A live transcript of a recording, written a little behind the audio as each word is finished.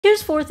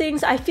Here's 4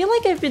 things I feel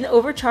like I've been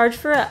overcharged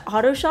for at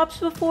auto shops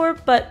before,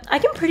 but I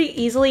can pretty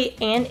easily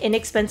and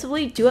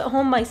inexpensively do at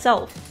home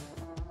myself.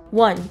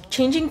 1.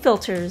 Changing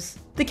filters.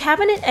 The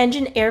cabinet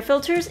engine air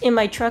filters in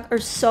my truck are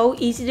so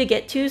easy to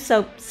get to,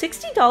 so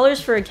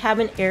 $60 for a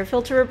cabin air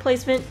filter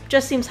replacement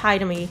just seems high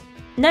to me.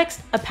 Next,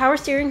 a power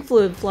steering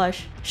fluid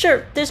flush.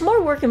 Sure, there's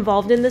more work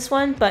involved in this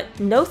one, but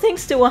no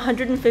thanks to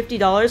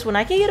 $150 when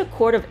I can get a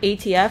quart of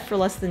ATF for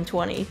less than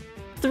 $20.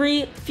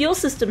 3. Fuel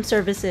system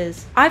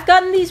services. I've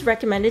gotten these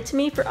recommended to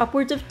me for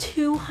upwards of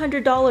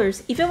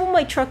 $200, even when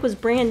my truck was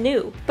brand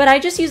new. But I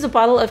just use a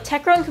bottle of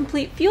Techron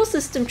Complete Fuel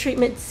System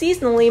Treatment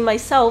seasonally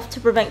myself to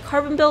prevent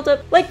carbon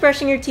buildup, like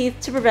brushing your teeth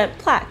to prevent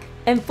plaque.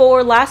 And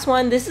 4, last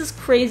one, this is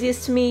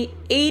craziest to me,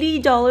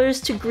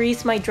 $80 to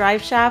grease my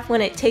drive shaft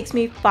when it takes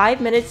me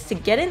 5 minutes to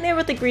get in there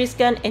with a grease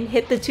gun and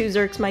hit the 2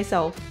 zerks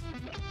myself.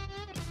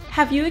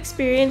 Have you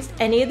experienced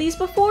any of these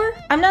before?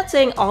 I'm not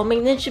saying all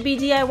maintenance should be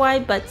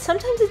DIY, but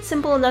sometimes it's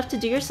simple enough to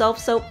do yourself,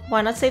 so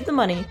why not save the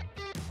money?